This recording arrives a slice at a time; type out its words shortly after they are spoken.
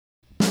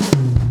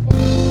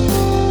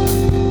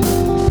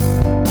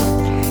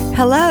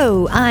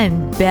Hello,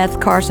 I'm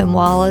Beth Carson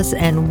Wallace,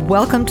 and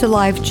welcome to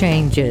Life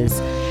Changes.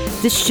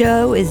 This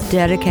show is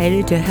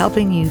dedicated to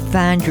helping you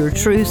find your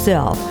true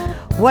self,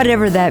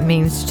 whatever that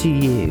means to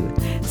you,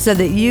 so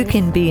that you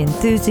can be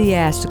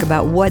enthusiastic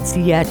about what's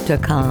yet to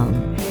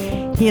come.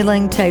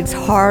 Healing takes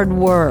hard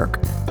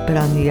work, but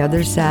on the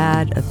other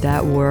side of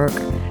that work,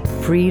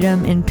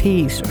 freedom and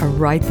peace are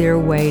right there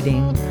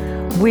waiting.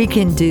 We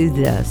can do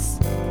this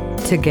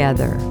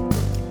together.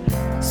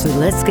 So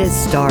let's get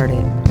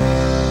started.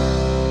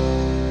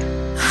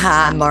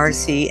 Hi,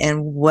 Marcy,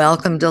 and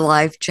welcome to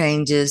Life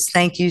Changes.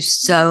 Thank you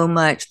so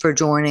much for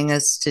joining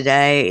us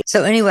today.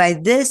 So anyway,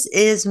 this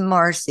is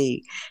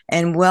Marcy,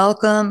 and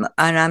welcome,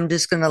 and I'm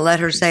just going to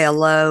let her say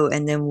hello,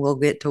 and then we'll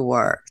get to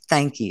work.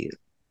 Thank you.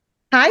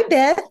 Hi,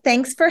 Beth.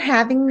 Thanks for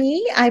having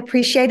me. I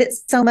appreciate it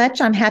so much.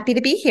 I'm happy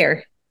to be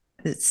here.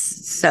 It's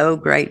so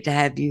great to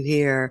have you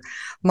here.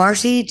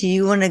 Marcy, do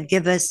you want to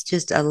give us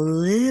just a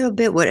little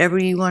bit, whatever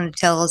you want to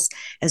tell us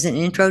as an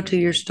intro to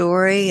your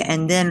story?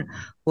 And then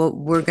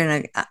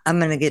I'm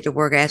going to get to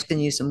work asking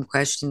you some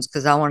questions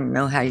because I want to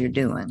know how you're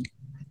doing.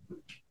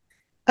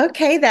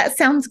 Okay, that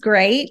sounds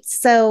great.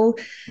 So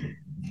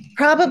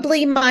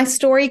probably my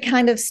story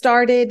kind of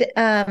started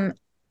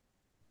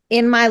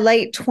in my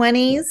late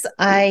 20s.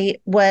 I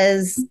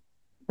was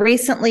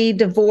recently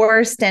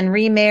divorced and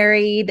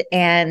remarried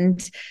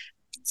and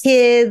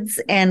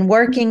kids and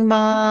working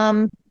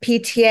mom,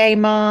 PTA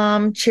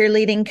mom,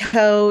 cheerleading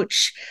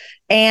coach.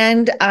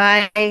 And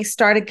I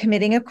started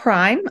committing a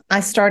crime. I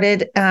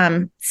started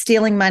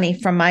stealing money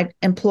from my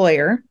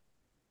employer.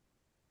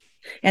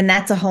 And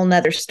that's a whole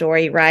nother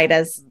story, right?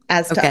 As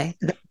Okay.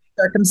 to the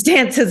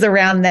circumstances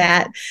around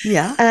that.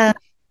 Yeah.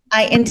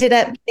 I ended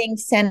up being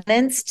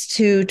sentenced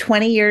to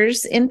 20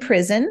 years in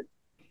prison.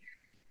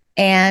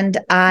 And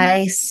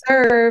I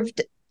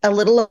served a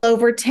little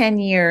over 10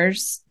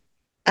 years.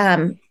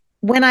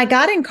 When I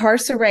got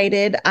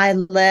incarcerated, I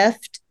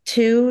left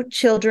 2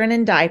 children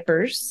in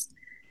diapers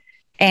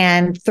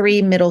and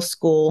 3 middle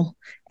school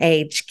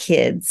age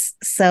kids.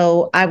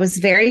 So I was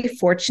very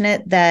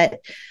fortunate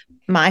that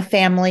my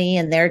family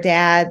and their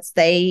dads,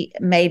 they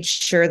made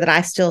sure that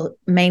I still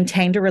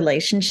maintained a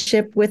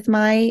relationship with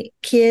my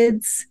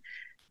kids.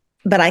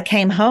 But I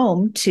came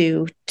home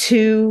to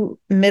 2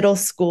 middle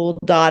school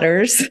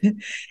daughters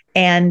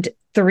and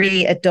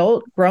 3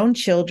 adult grown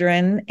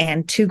children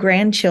and 2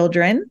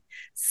 grandchildren.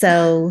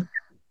 So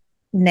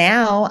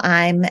now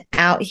I'm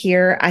out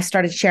here. I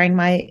started sharing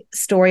my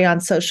story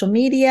on social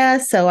media.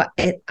 So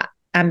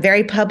I'm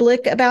very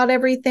public about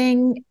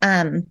everything.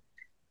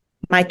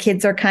 My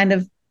kids are kind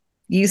of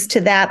used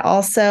to that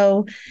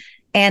also.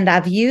 And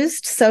I've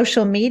used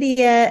social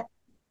media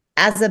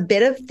as a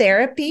bit of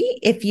therapy.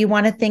 If you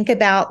want to think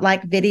about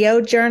like video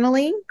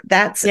journaling,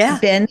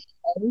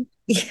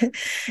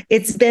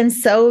 it's been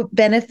so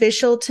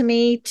beneficial to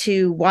me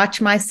to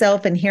watch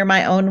myself and hear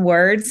my own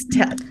words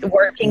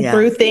working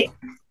through things.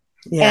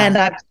 Yeah. And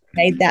I've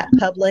made that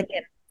public.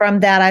 And from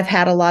that, I've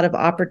had a lot of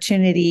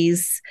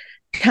opportunities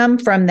come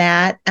from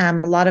that. A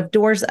lot of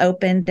doors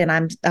opened, and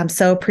I'm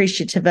so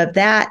appreciative of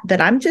that.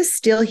 But I'm just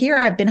still here.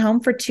 I've been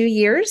home for 2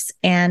 years,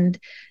 and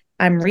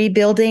I'm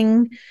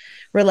rebuilding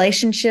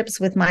relationships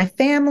with my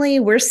family.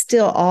 We're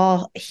still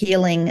all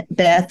healing,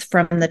 Beth,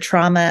 from the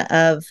trauma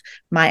of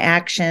my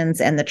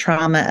actions and the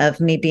trauma of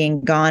me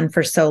being gone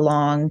for so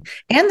long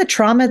and the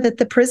trauma that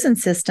the prison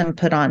system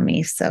put on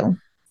me. So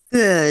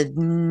good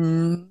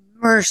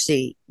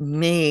mercy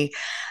me.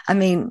 I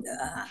mean,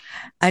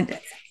 I,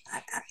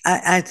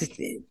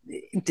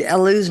 I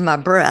lose my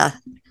breath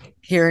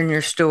hearing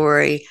your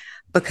story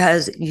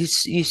because you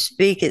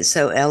speak it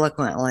so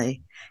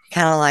eloquently.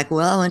 Kind of like,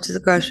 well, I went to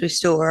the grocery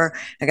store,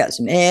 I got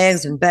some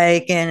eggs and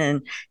bacon,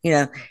 and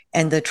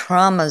and the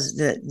traumas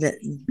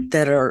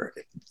that are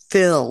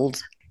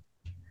filled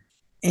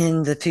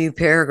in the few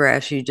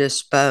paragraphs you just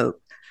spoke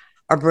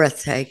are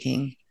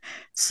breathtaking.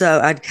 So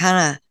I'd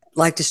kind of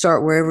like to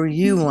start wherever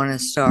you want to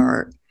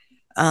start.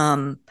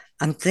 I'm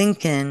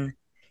thinking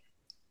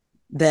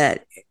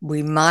that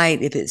we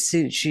might, if it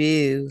suits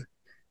you,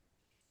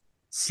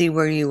 see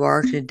where you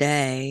are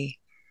today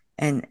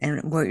and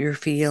what you're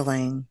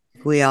feeling.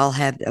 We all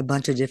have a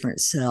bunch of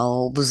different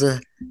selves,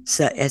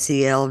 selves,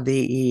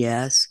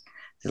 that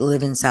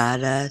live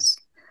inside us.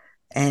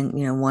 And,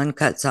 one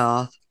cuts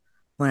off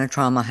when a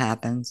trauma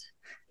happens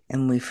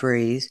and we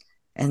freeze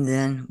and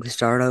then we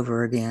start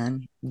over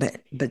again. But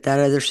that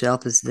other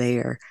self is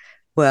there.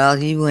 Well,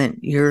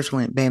 yours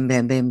went bam,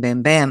 bam, bam,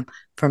 bam, bam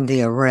from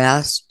the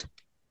arrest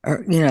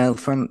or,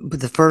 from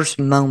the first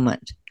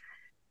moment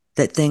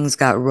that things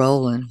got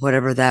rolling,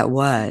 whatever that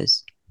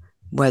was,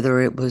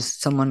 whether it was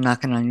someone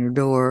knocking on your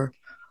door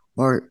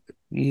or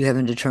you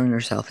having to turn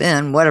yourself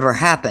in, whatever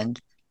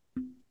happened,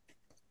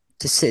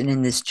 to sitting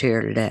in this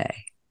chair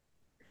today.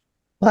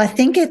 well, I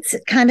think it's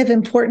kind of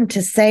important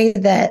to say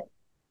that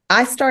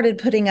I started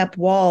putting up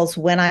walls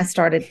when I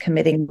started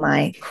committing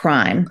my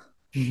crime.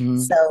 Mm-hmm.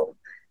 So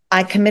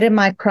I committed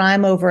my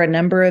crime over a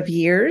number of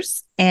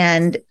years.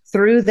 And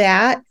through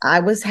that, I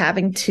was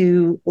having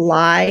to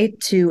lie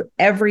to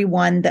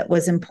everyone that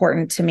was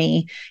important to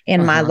me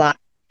in my Uh-huh. life.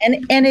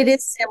 And it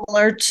is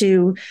similar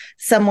to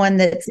someone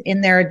that's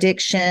in their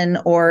addiction,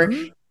 or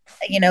Mhm.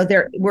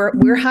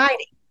 we're hiding.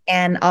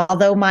 And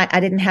although my I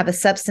didn't have a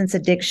substance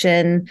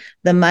addiction,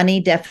 the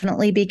money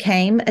definitely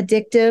became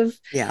addictive.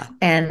 Yeah.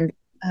 And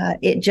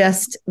it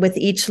just, with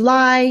each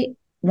lie,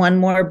 one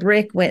more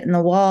brick went in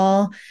the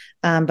wall.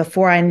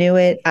 Before I knew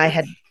it, I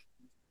had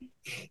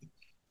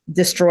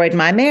destroyed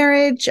my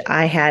marriage.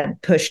 I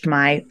had pushed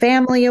my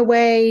family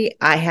away.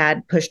 I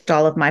had pushed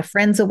all of my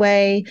friends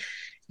away.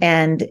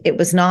 And it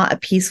was not a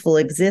peaceful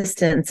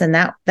existence. And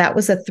that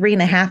was a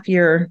 3.5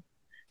 year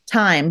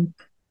time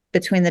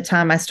between the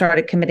time I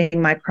started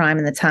committing my crime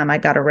and the time I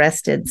got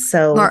arrested.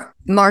 So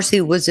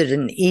Marcy, was it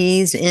an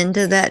ease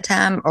into that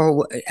time,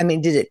 or I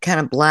mean, did it kind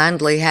of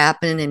blindly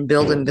happen and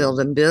build and build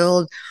and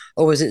build,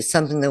 or was it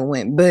something that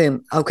went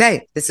boom?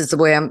 Okay, this is the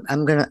way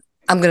I'm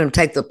gonna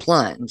take the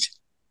plunge.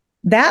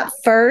 that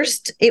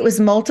first, it was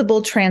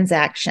multiple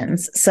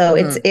transactions. So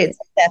Mm-hmm. it's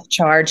a theft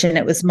charge, and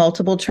it was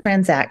multiple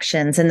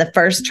transactions. And the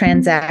first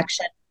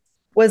transaction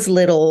was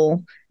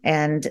little,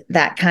 and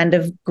that kind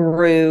of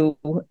grew.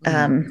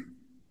 Mm-hmm.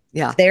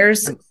 Yeah.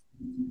 There's Um,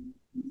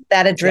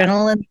 that yeah.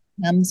 adrenaline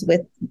comes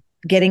with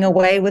getting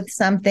away with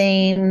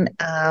something.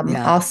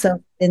 Yeah.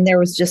 Also, then there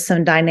was just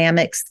some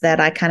dynamics that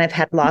I kind of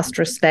had lost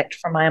respect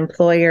for my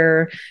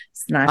employer,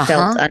 and I Uh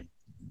felt huh.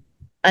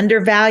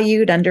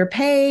 undervalued,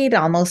 underpaid.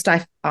 I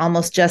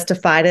almost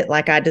justified it,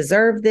 like I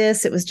deserve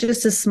this. It was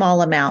just a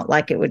small amount,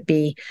 like it would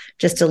be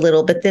just a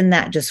little, but then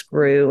that just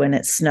grew and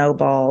it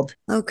snowballed.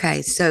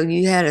 Okay, so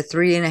you had a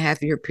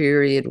 3.5 year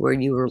period where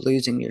you were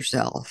losing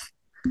yourself,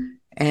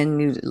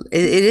 and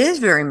it is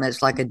very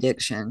much like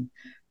addiction,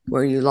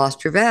 where you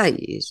lost your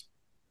values.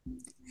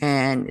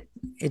 And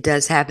it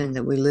does happen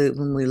that we lose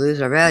when we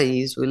lose our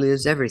values, we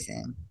lose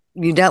everything.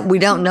 We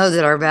don't know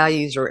that our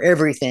values are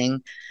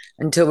everything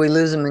until we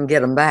lose them and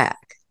get them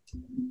back,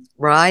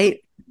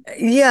 right?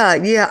 Yeah,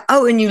 yeah.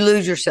 Oh, and you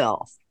lose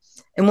yourself.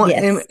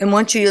 Yes. And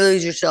once you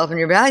lose yourself and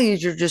your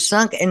values, you're just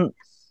sunk,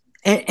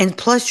 and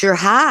plus you're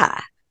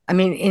high. I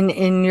mean,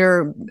 in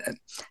your,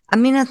 I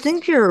mean, I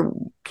think your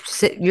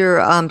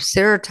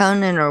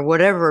serotonin or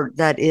whatever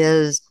that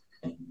is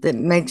that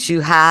makes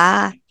you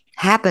high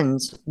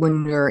happens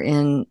when you're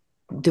in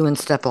doing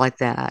stuff like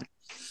that.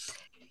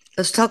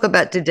 Let's talk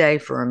about today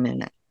for a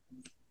minute.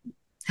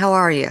 How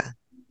are you?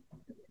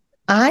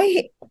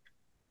 I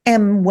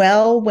am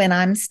well when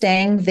I'm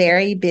staying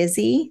very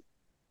busy.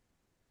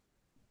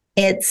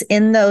 It's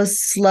in those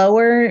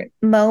slower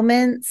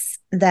moments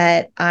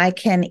that I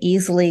can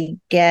easily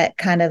get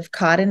kind of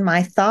caught in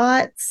my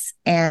thoughts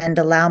and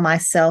allow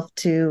myself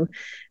to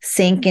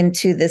sink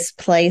into this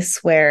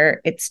place where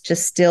it's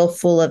just still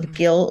full of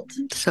guilt.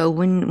 So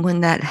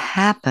when that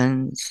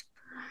happens,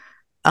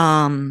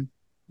 um,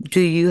 do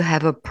you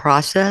have a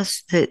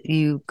process that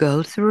you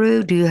go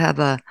through? Do you have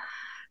a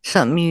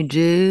something you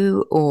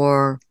do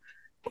or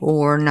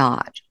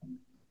not?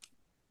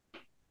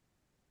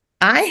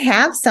 I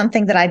have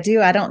something that I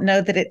do. I don't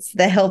know that it's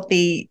the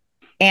healthy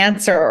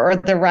answer or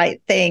the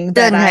right thing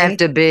that Doesn't have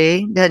to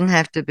be. Doesn't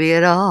have to be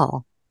at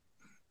all.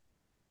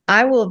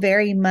 I will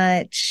very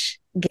much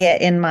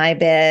get in my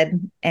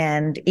bed,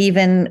 and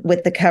even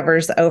with the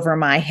covers over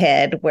my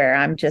head, where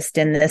I'm just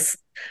in this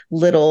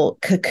little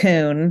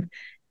cocoon.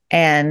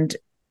 And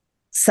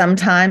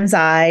sometimes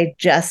I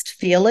just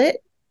feel it.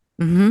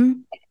 Mm-hmm.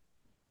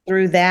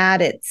 Through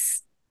that,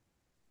 it's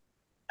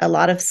a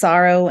lot of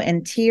sorrow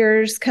and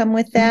tears come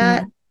with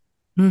Mm-hmm.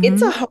 that.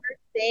 It's a Mm-hmm. hard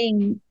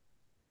thing.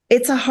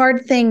 It's a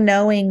hard thing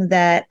knowing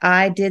that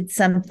I did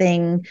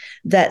something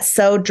that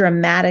so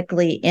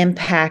dramatically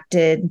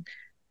impacted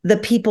the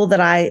people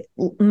that I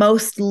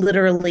most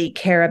literally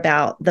care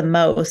about the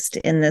most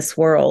in this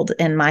world,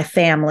 and my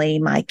family,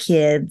 my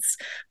kids,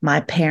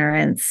 my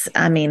parents.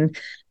 I mean,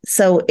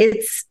 so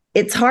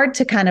it's hard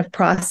to kind of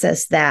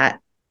process that.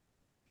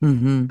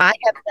 Mm-hmm. I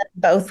have done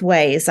both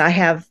ways. I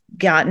have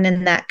gotten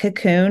in that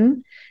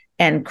cocoon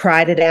and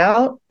cried it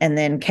out, and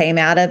then came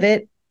out of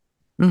it,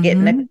 get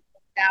in a Mm-hmm.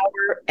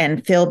 shower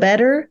and feel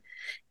better.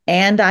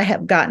 And I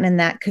have gotten in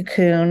that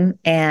cocoon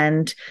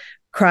and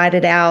cried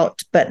it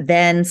out, but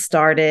then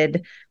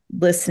started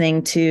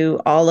listening to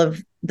all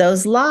of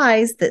those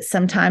lies that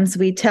sometimes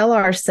we tell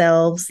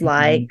ourselves, Mm-hmm.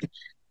 like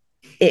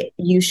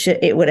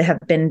it would have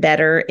been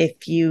better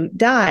if you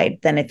died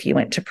than if you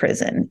went to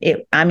prison.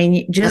 I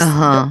mean, just the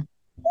Uh-huh.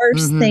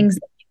 worst Mm-hmm. things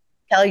that you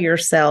tell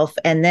yourself.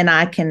 And then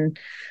I can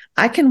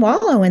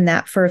wallow in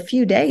that for a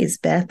few days,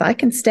 Beth. I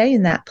can stay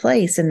in that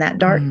place, in that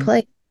dark Mm-hmm.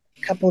 place,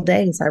 a couple of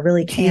days. I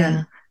really Yeah.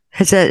 can.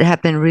 Has that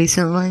happened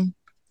recently?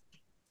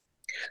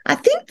 I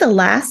think the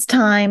last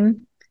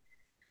time,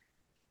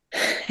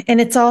 and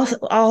it's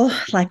all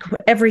like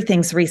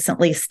everything's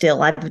recently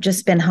still. I've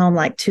just been home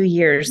like 2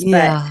 years, but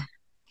Yeah.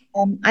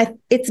 I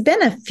it's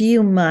been a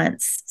few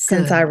months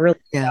since I Good. really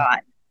Yeah. got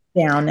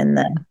down in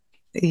the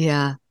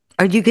Yeah.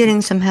 Are you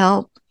getting some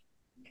help?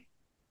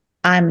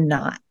 I'm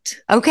not.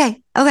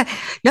 Okay. Okay.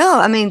 No,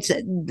 I mean,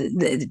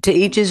 to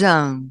each his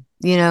own.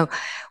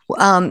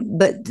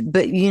 But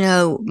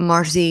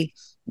Marcy,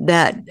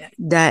 that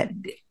that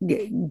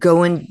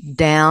going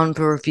down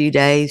for a few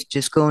days,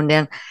 just going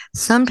down.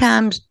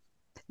 Sometimes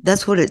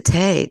that's what it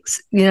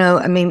takes.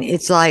 I mean,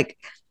 it's like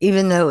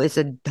even though it's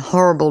a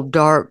horrible,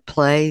 dark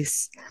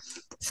place,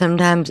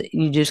 sometimes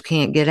you just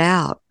can't get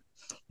out.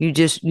 You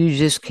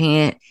just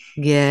can't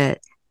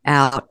get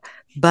out.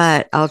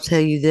 But I'll tell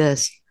you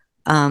this: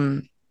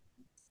 um,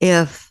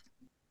 if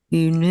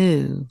you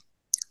knew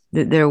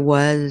that there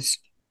was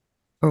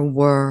or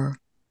were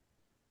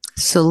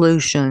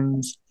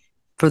solutions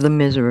for the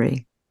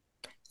misery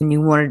and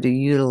you wanted to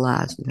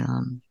utilize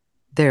them,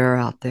 they're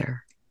out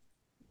there.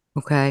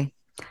 Okay.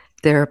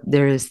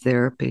 There is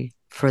therapy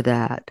for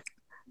that,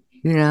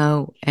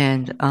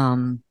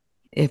 and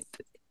if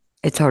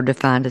it's hard to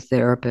find a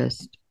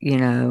therapist,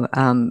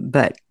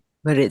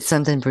 but it's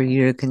something for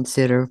you to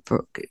consider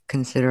for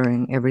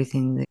considering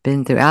everything they've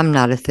been through. I'm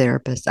not a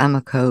therapist, I'm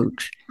a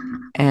coach,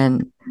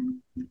 and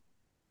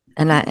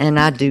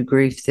I do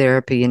grief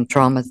therapy and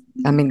trauma.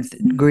 I mean,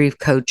 grief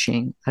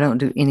coaching. I don't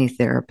do any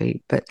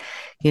therapy, but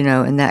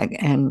and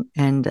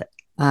that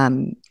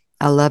um,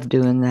 I love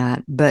doing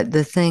that. But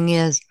the thing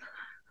is,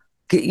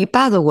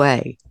 by the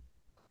way,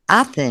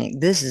 I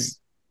think this is.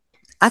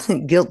 I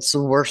think guilt's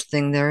the worst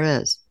thing there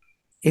is.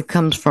 It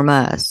comes from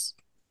us.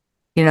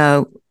 You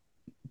know,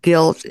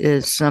 guilt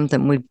is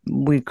something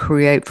we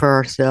create for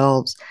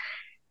ourselves,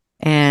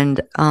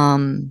 and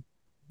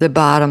the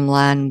bottom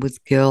line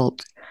with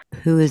guilt,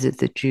 who is it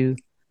that you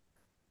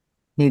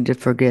need to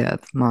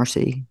forgive,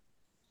 Marcy?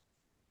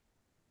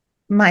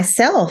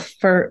 Myself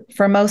for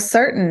most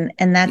certain,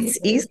 and that's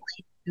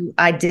easily to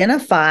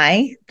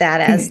identify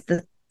that as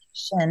the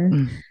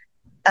solution.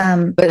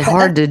 But But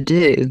hard to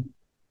do.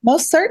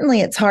 most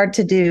certainly it's hard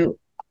to do.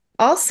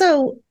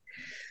 Also,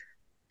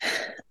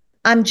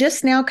 I'm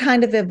just now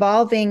kind of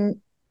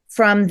evolving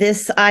from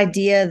this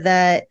idea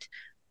that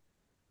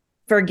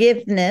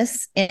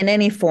forgiveness in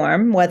any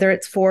form, whether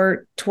it's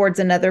towards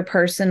another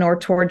person or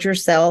towards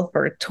yourself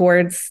or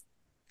towards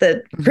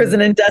the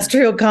prison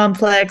industrial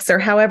complex or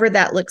however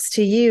that looks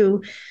to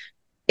you,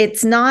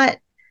 it's not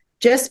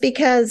just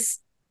because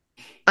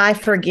I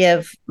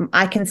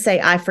can say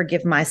I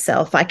forgive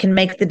myself. I can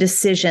make the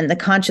decision, the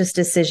conscious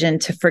decision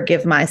to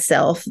forgive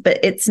myself, but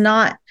it's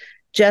not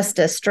just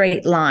a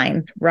straight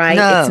line, right?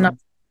 It's not No,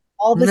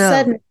 all of a no,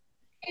 sudden,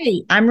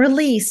 hey, I'm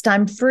released,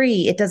 I'm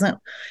free. It doesn't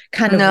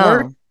kind of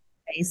work.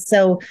 no,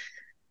 So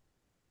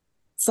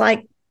it's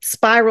like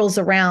spirals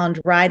around,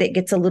 right? It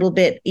gets a little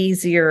bit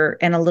easier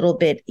and a little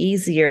bit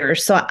easier.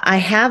 So I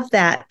have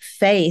that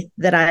faith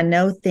that I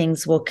know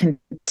things will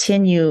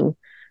continue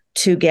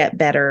to get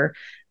better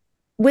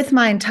with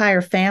my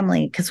entire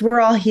family because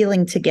we're all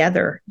healing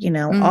together. All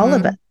of us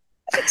mm-hmm. have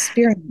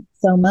experienced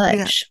so Yeah,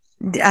 much.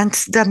 I'm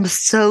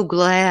so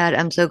glad.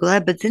 I'm so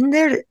glad. But then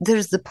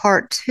there's the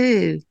part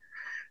too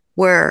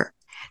where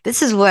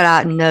this is what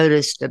I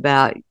noticed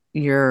about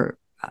your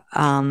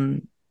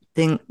um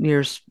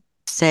your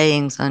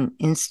sayings on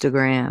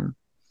Instagram.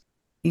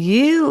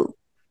 You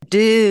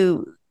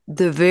do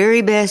the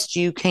very best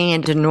you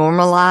can to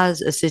normalize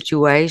a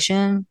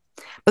situation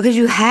because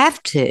you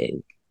have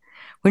to.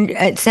 When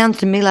it sounds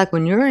to me like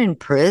when you're in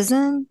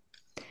prison,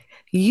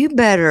 you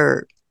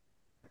better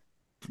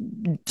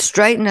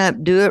straighten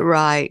up, do it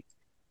right,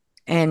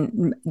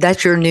 and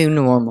that's your new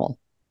normal.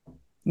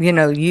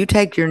 You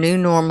take your new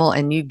normal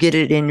and you get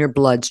it in your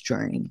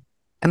bloodstream.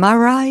 Am I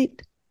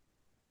right?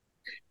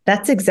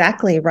 That's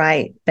exactly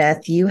right,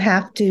 Beth. You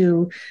have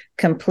to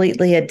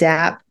completely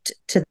adapt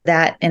to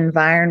that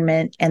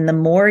environment. And the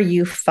more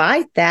you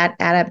fight that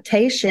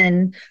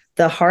adaptation,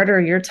 the harder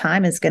your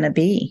time is going to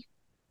be.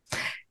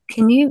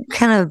 Can you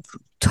kind of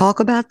talk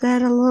about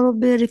that a little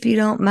bit if you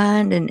don't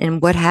mind,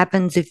 and what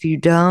happens if you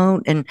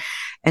don't, and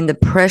the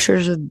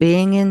pressures of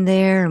being in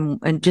there,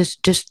 and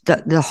just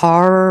the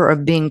horror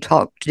of being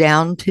talked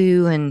down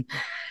to and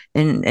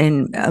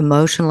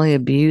emotionally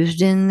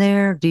abused in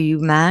there? Do you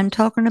mind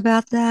talking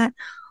about that,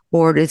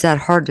 or is that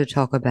hard to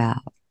talk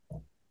about?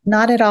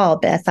 Not at all,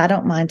 Beth. I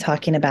don't mind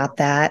talking about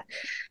that.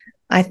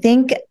 I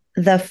think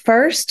the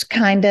first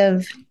kind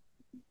of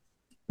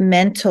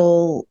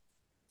mental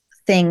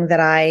thing that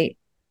I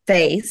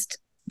faced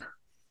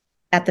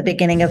at the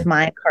beginning of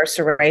my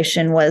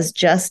incarceration was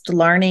just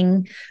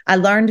learning. I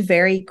learned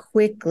very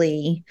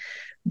quickly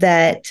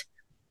that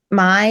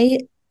my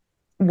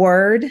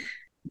word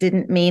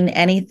didn't mean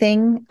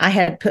anything. I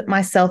had put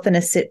myself in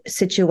a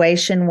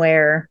situation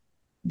where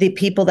the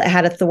people that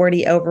had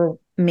authority over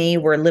me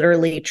were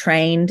literally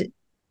trained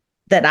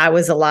that I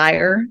was a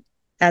liar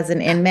as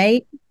an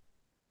inmate.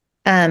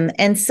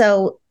 And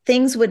so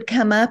things would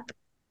come up.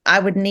 I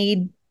would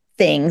need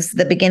things.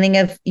 The beginning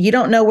of, you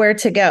don't know where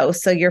to go.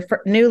 So you're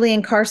newly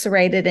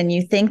incarcerated and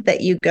you think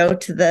that you go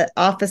to the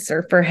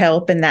officer for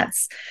help, and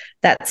that's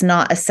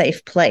not a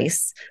safe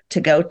place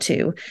to go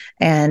to.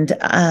 And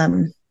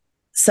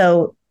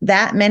so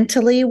that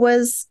mentally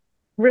was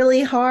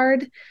really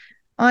hard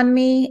on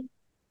me.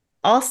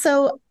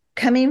 Also,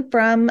 coming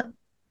from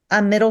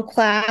a middle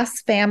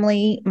class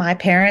family. My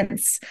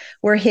parents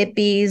were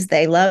hippies.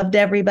 They loved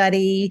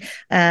everybody.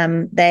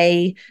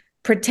 They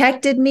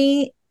protected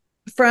me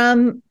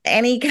from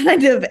any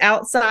kind of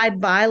outside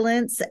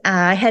violence.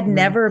 I had Mm.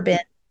 never been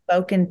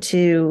spoken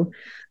to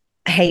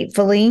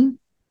hatefully.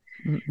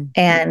 Mm-mm.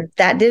 And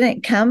that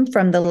didn't come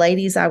from the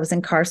ladies I was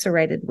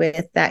incarcerated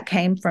with. That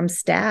came from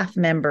staff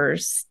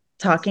members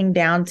talking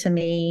down to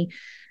me.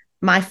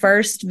 My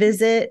first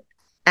visit,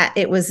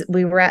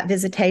 we were at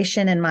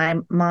visitation, and my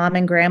mom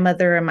and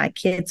grandmother and my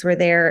kids were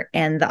there,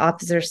 and the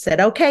officer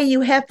said, "Okay,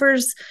 you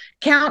heifers,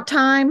 count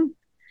time."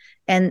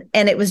 And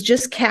it was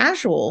just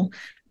casual,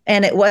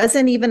 and it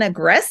wasn't even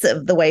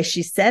aggressive the way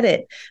she said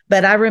it.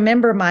 But I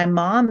remember my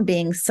mom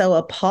being so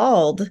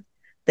appalled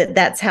that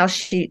that's how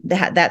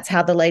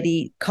the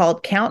lady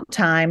called count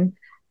time.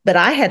 But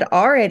I had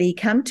already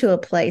come to a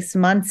place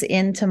months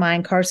into my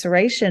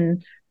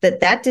incarceration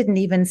that didn't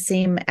even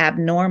seem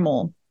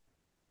abnormal.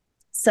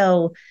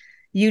 So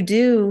you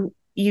do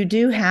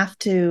have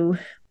to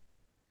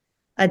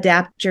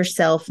adapt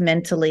yourself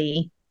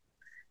mentally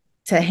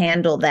to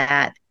handle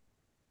that.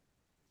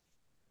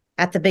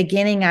 At the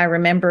beginning, I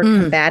remember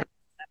Mm. combating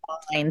my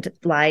mind,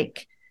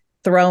 like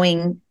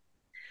throwing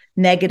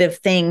negative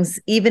things,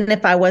 even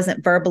if I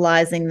wasn't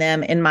verbalizing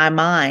them in my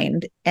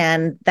mind.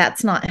 And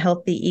that's not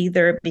healthy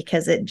either,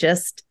 because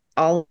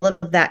all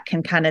of that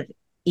can kind of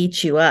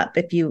eat you up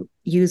if you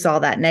use all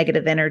that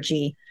negative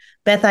energy.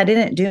 Beth, I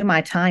didn't do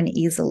my time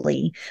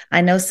easily. I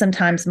know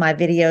sometimes my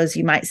videos,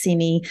 you might see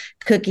me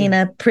cooking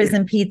a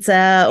prison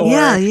pizza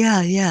Yeah,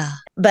 yeah, yeah.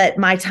 but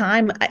my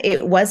time,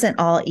 it wasn't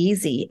all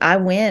easy. I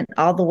went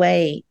all the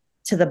way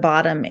to the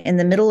bottom. In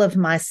the middle of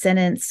my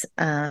sentence,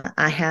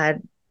 I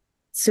had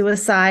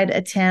suicide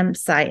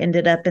attempts. I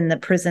ended up in the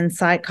prison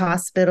psych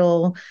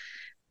hospital.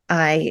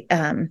 I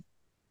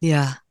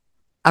Yeah.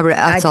 I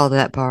I saw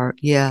that part.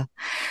 Yeah.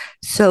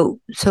 So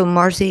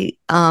Marcy,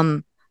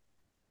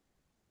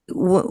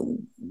 what,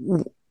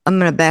 I'm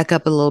going to back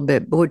up a little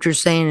bit, but what you're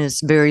saying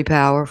is very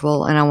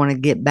powerful, and I want to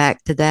get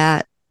back to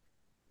that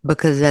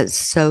because that's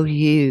so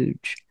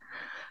huge.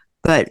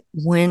 But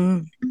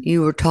when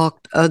you were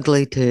talked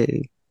ugly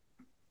to,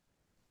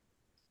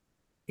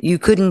 you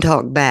couldn't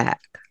talk back,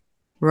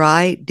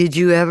 right? Did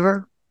you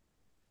ever?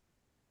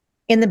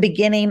 in the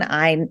beginning,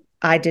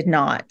 I did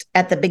not.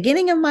 At the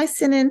beginning of my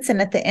sentence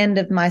and at the end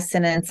of my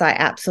sentence, I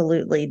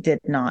absolutely did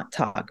not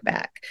talk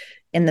back.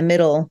 In the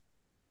middle,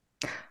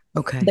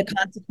 Okay. the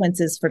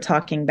consequences for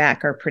talking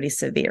back are pretty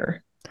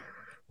severe.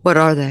 What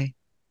are they?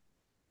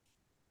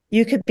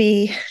 You could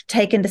be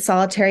taken to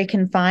solitary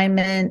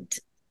confinement.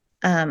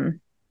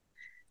 Um,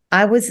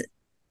 I was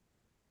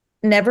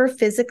never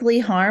physically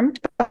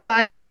harmed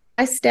by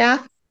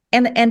staff.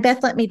 And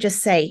Beth, let me just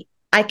say,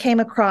 I came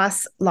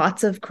across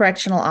lots of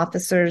correctional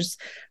officers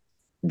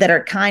that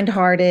are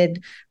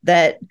kind-hearted,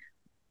 that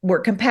were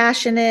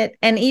compassionate,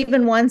 and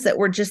even ones that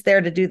were just there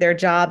to do their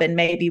job and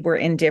maybe were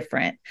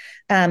indifferent.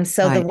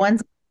 So the Right.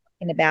 ones I'm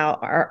talking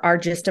about are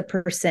just a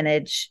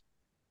percentage,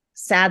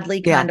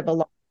 sadly, Yeah. kind of a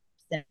large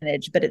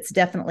percentage, but it's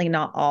definitely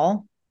not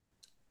all.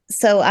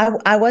 So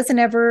I wasn't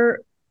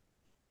ever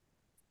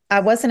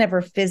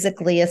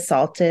physically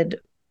assaulted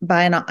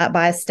by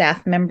a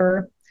staff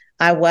member.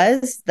 I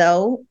was,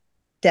 though,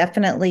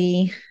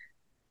 definitely.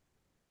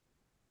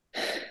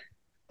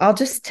 I'll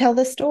just tell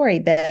the story,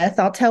 Beth.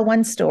 I'll tell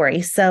one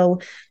story. So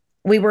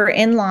we were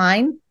in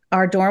line.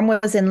 Our dorm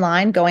was in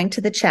line going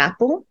to the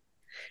chapel,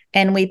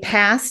 and we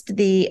passed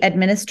the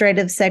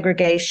administrative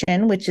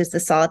segregation, which is the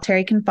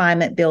solitary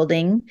confinement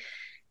building,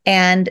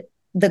 and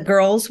the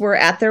girls were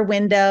at their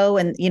window,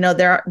 and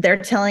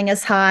they're telling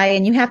us hi.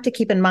 And you have to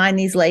keep in mind,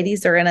 these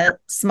ladies are in a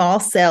small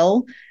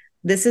cell.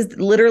 This is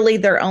literally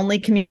their only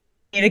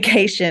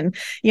communication,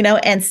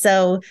 and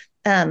so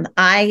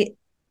I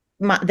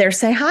they're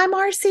say, "Hi,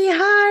 Marcy,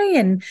 hi,"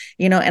 and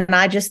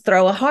I just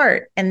throw a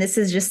heart. And this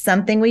is just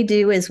something we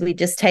do, is we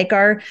just take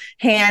our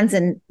hands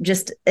and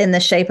just in the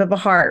shape of a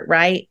heart,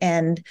 right?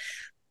 And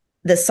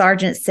the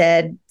sergeant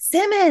said,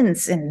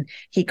 "Simmons," and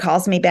he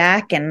calls me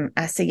back, and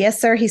I say,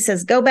 "Yes, sir." He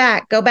says, go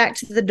back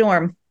to the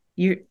dorm,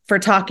 you for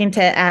talking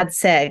to ad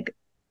seg.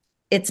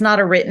 It's not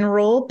a written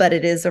rule, but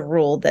it is a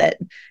rule, that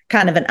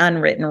kind of an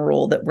unwritten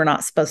rule, that we're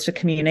not supposed to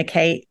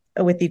communicate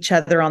with each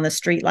other on the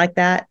street like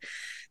that.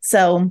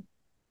 So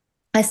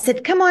I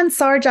said, "Come on,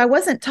 Sarge, I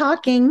wasn't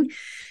talking."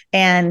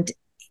 And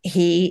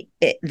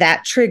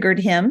that triggered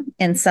him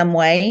in some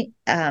way.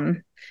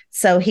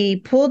 So he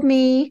pulled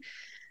me.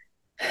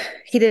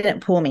 He didn't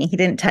pull me, he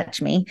didn't touch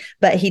me,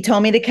 but he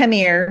told me to come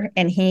here,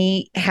 and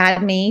he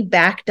had me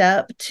backed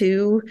up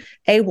to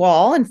a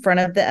wall in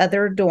front of the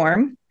other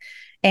dorm.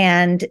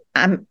 And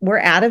we're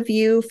out of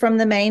view from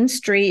the main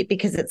street,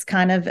 because it's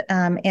kind of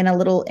in a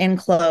little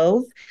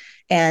enclave.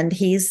 And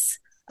he's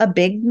a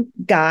big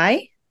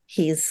guy.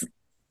 He's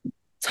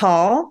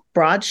tall,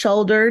 broad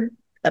shouldered,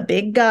 a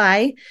big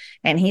guy,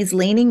 and he's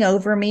leaning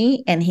over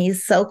me, and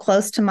he's so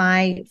close to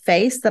my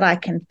face that I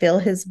can feel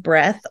his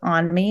breath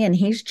on me, and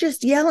he's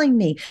just yelling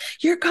me,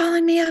 "You're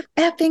calling me a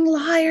effing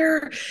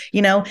liar."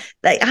 You know,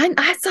 like,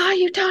 I saw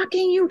you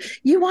talking,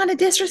 you want to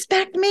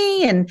disrespect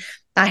me. And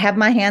I have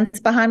my hands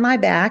behind my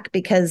back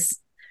because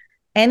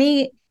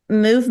any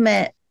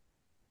movement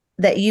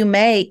that you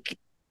make,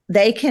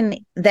 they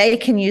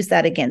can use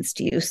that against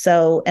you.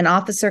 So an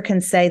officer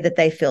can say that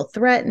they feel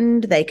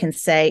threatened. They can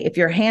say, if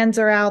your hands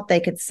are out,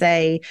 they could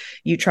say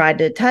you tried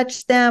to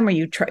touch them, or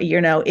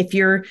if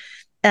you're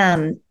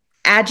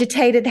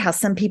agitated, how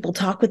some people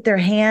talk with their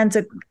hands,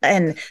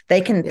 and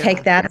they can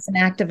take that as an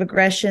act of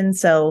aggression.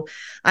 So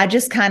I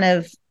just kind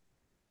of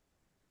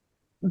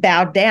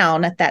bowed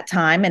down at that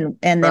time. And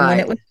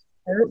then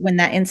when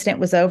that incident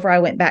was over, I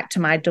went back to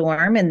my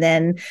dorm, and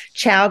then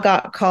Chow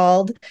got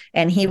called,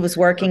 and he was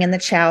working in the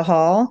Chow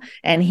hall,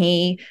 and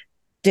he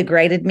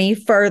degraded me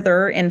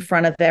further in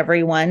front of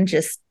everyone.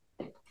 Just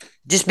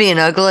being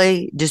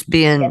ugly, just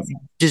being Yes.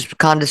 just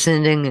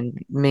condescending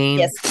and mean.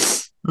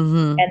 Yes.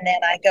 Mm-hmm. And then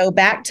I go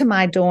back to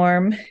my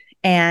dorm,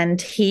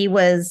 and he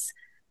was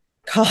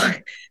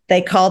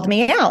they called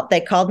me out.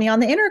 They called me on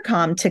the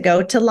intercom to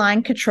go to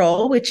line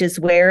control, which is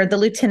where the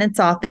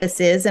lieutenant's office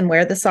is and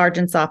where the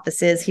sergeant's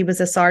office is. He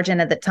was a sergeant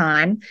at the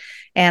time.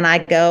 And I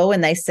go,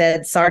 and they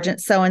said,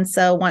 "Sergeant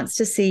so-and-so wants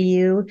to see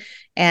you."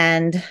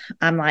 And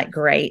I'm like,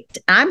 great.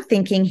 I'm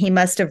thinking he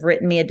must have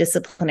written me a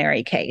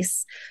disciplinary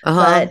case.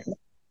 But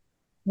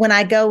when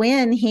I go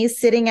in,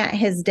 he's sitting at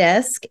his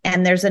desk,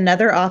 and there's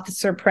another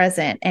officer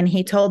present. And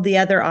he told the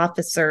other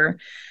officer,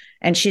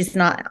 and she's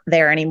not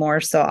there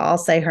anymore, so I'll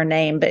say her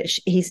name, but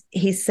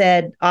he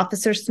said,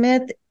 "Officer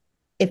Smith,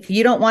 if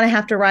you don't want to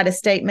have to write a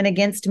statement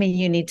against me,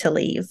 you need to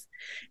leave."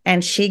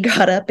 And she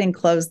got up and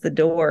closed the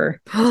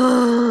door.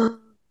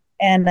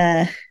 And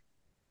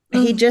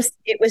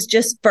it was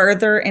just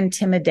further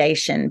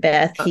intimidation,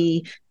 Beth.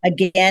 He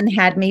again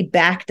had me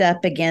backed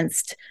up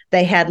against,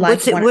 they had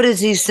like, what is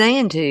he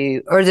saying to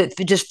you? Or is it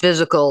just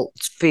physical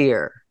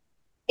fear?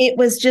 It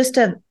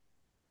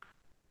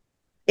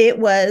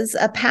was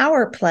a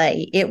power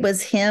play. It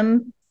was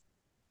him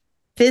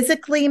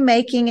physically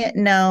making it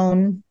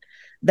known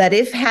that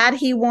had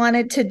he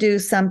wanted to do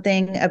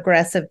something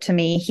aggressive to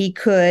me, he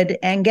could,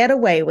 and get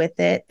away with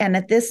it. And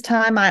at this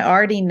time, I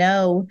already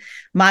know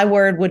my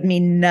word would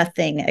mean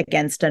nothing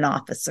against an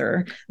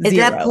officer.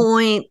 Zero. At that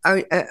point,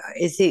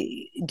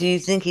 do you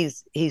think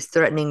he's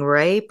threatening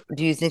rape?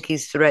 Do you think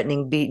he's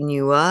threatening beating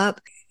you up?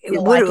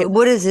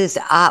 What is his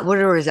what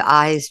are his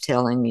eyes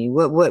telling you?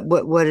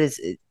 What is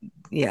it?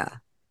 Yeah.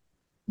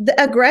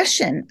 The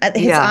aggression.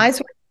 His eyes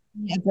were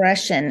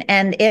aggression.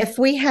 And if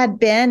we had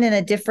been in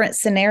a different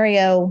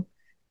scenario,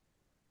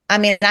 I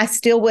mean,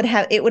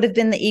 it would have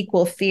been the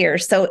equal fear.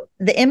 So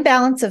the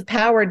imbalance of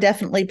power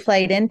definitely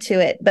played into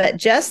it, but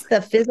just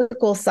the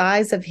physical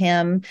size of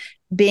him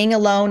being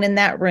alone in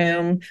that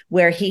room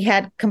where he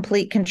had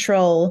complete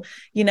control,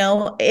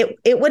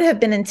 it would have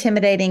been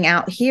intimidating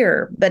out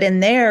here, but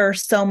in there,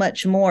 so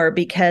much more,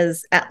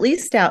 because at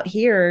least out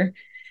here,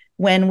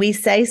 when we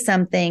say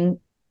something,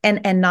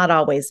 and not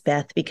always,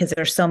 Beth, because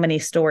there's so many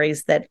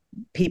stories that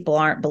people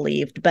aren't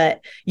believed,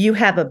 but you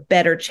have a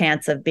better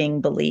chance of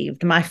being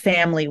believed. My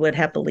family would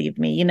have believed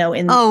me,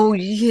 Oh,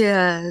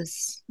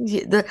 yes.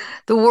 The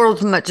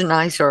world's much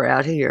nicer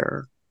out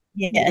here.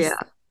 Yes.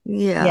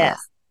 Yeah. Yes.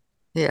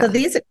 So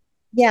these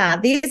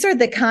are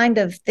the kind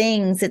of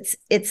things.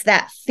 It's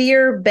that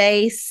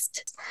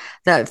fear-based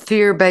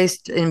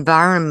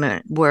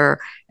environment where,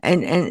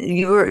 and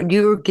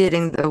you're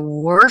getting the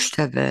worst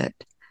of it.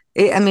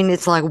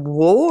 It's like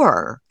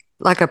war,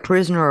 like a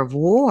prisoner of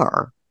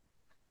war.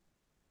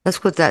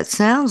 That's what that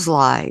sounds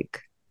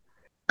like.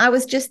 I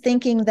was just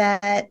thinking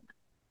that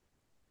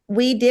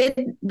we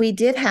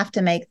did have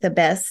to make the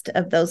best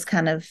of those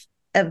kind of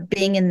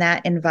being in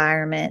that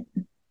environment.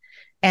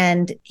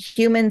 And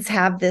humans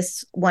have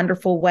this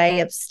wonderful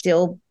way of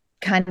still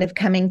kind of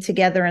coming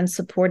together and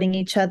supporting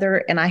each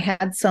other. And I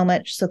had so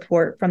much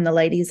support from the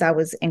ladies I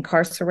was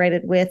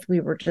incarcerated with. We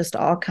were just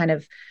all kind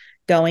of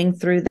going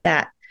through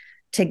that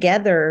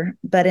together.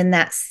 But in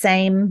that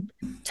same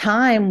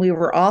time, we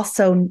were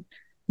also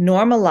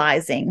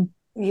normalizing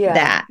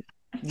that.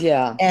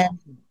 Yeah. And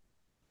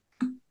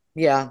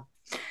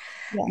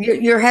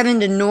you're having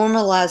to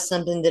normalize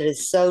something that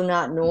is so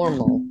not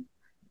normal.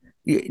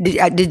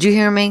 Did you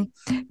hear me?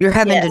 You're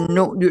having to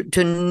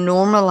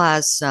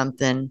normalize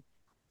something.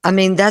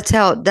 That's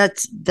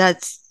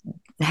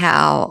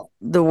how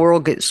the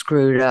world gets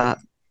screwed up.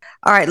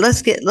 All right,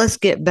 let's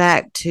get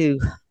back to,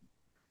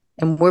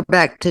 and we're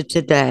back to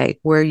today,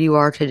 where you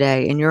are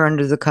today, and you're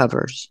under the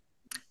covers.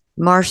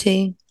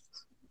 Marcy,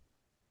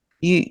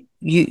 you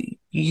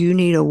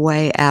need a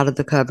way out of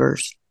the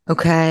covers,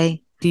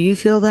 okay? Do you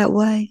feel that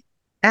way?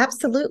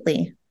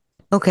 Absolutely.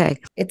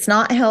 Okay. It's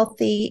not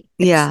healthy.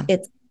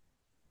 It's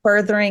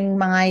furthering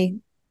my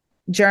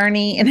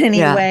journey in any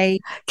way.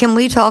 Can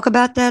we talk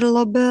about that a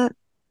little bit?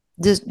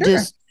 Just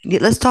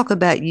let's talk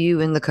about you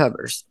in the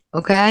covers,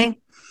 okay?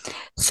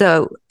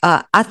 So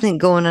I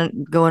think going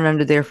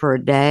under there for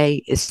a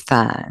day is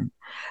fine,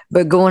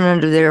 but going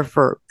under there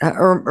for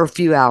or a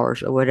few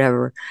hours or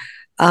whatever.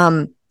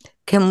 Um,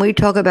 can we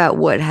talk about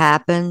what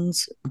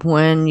happens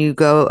when you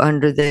go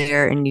under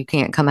there and you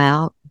can't come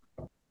out?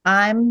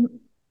 I'm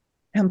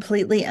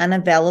completely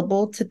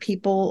unavailable to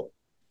people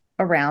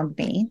around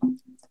me.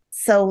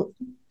 So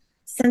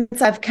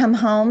since I've come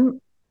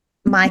home,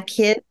 my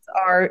kids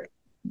are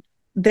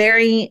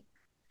very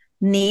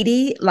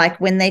needy. Like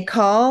when they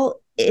call,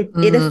 it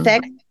Mm-hmm.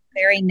 affects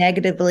very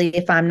negatively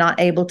if I'm not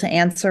able to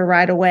answer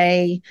right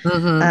away.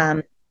 Mm-hmm.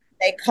 Um,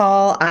 they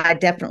call, I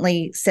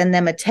definitely send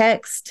them a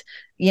text,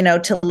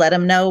 to let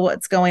them know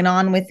what's going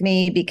on with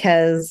me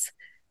because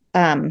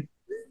um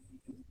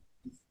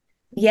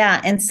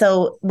yeah, and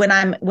so when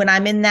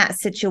I'm in that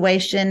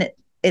situation,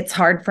 it's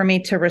hard for me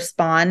to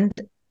respond,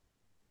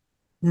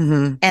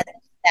 Mm-hmm. and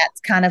that's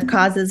kind of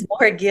causes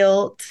more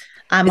guilt.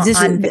 Is this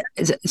I'm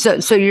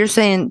so? You're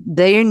saying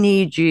they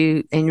need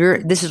you, and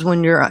this is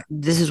when you're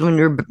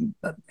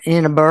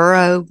in a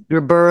burrow.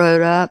 You're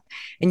burrowed up,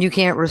 and you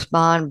can't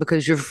respond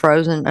because you're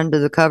frozen under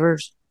the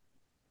covers.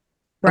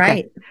 Okay,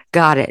 right.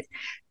 got it,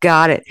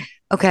 got it.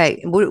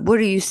 Okay, what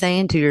are you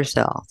saying to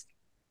yourself?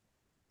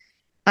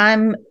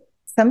 I'm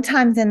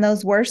sometimes in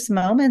those worst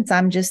moments,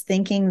 I'm just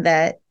thinking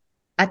that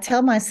I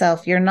tell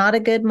myself, you're not a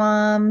good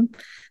mom.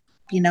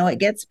 It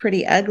gets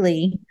pretty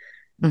ugly.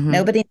 Mm-hmm.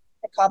 Nobody needs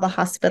to call the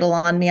hospital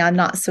on me. I'm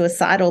not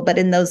suicidal. But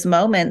in those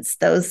moments,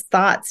 those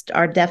thoughts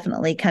are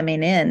definitely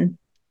coming in.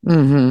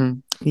 Mm-hmm.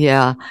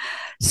 Yeah.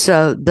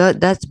 So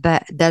that's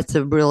bad. That's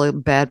a really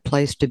bad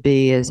place to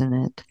be, isn't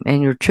it?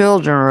 And your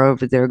children are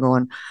over there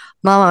going,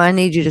 "Mama, I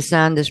need you to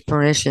sign this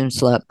permission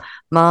slip."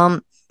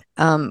 Mom,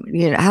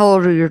 how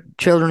old are your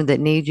children that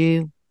need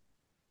you?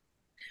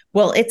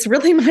 Well, it's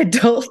really my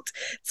adult Oh,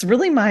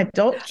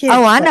 kids,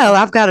 I but know.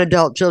 I've got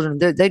adult children.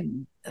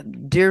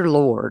 Dear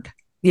Lord.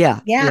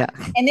 Yeah, yeah. yeah,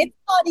 And it's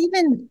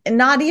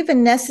not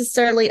even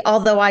necessarily,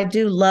 although I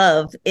do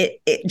love it,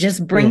 it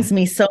just yeah, brings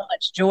me so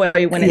much joy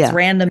when it's yeah.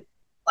 random,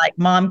 like,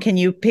 Mom, can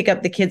you pick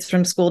up the kids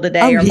from school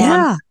today? Oh, Or Mom,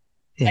 yeah,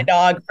 my yeah,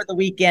 dog for the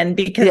weekend,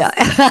 yeah, because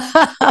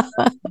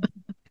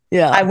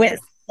yeah, I went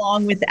so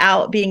long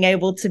without being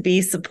able to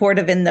be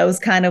supportive in those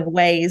kind of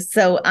ways.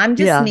 So I'm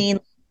just yeah. mean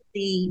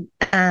the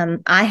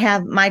I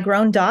have my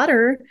grown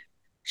daughter.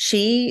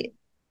 She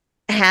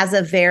has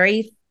a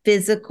very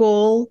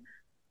physical,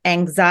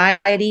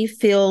 anxiety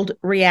filled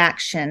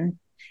reaction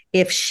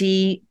if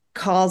she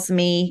calls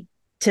me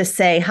to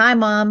say hi,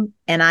 mom,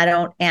 and I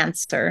don't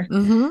answer.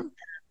 Mm-hmm.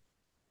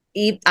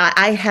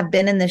 I have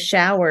been in the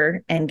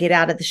shower and get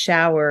out of the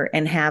shower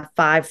and have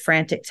 5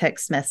 frantic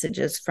text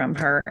messages from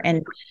her.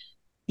 And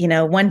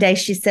one day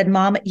she said,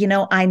 Mom,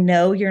 I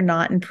know you're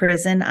not in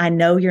prison. I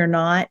know you're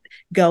not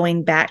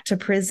going back to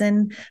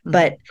prison. Mm-hmm.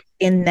 But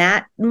in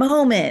that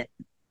moment,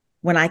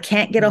 when I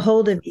can't get a Mm-hmm.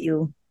 hold of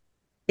you,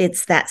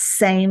 it's that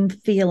same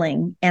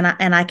feeling. And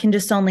I can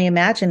just only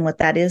imagine what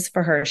that is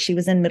for her. She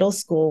was in middle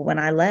school when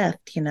I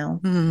left.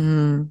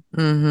 Mm-hmm.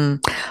 Mm-hmm.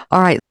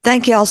 All right.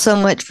 Thank you all so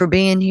much for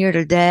being here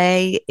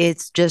today.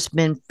 It's just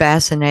been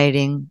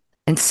fascinating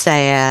and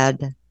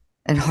sad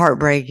and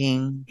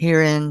heartbreaking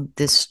hearing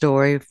this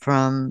story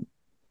from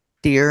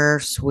dear,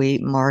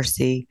 sweet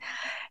Marcy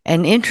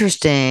and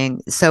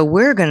interesting. So,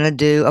 we're going to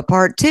do a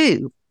part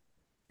two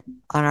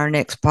on our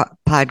next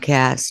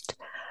podcast.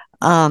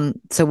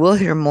 So, we'll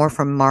hear more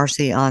from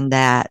Marcy on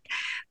that.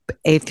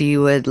 If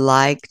you would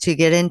like to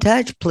get in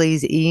touch,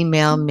 please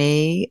email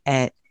me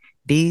at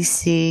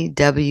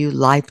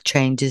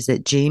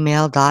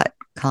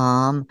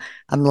bcwlifechanges@gmail.com.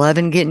 I'm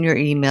loving getting your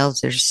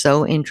emails. They're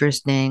so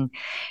interesting.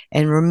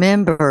 And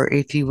remember,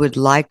 if you would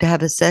like to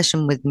have a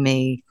session with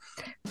me,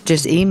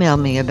 just email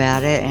me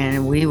about it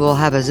and we will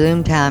have a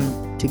Zoom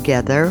time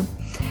together.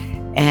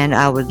 And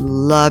I would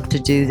love to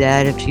do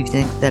that. If you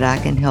think that I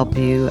can help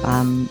you,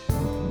 I'm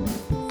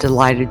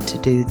delighted to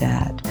do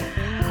that.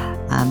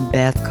 I'm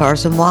Beth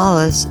Carson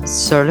Wallace,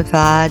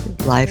 certified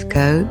life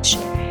coach,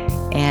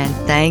 and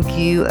thank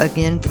you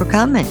again for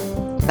coming.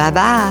 Bye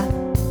bye.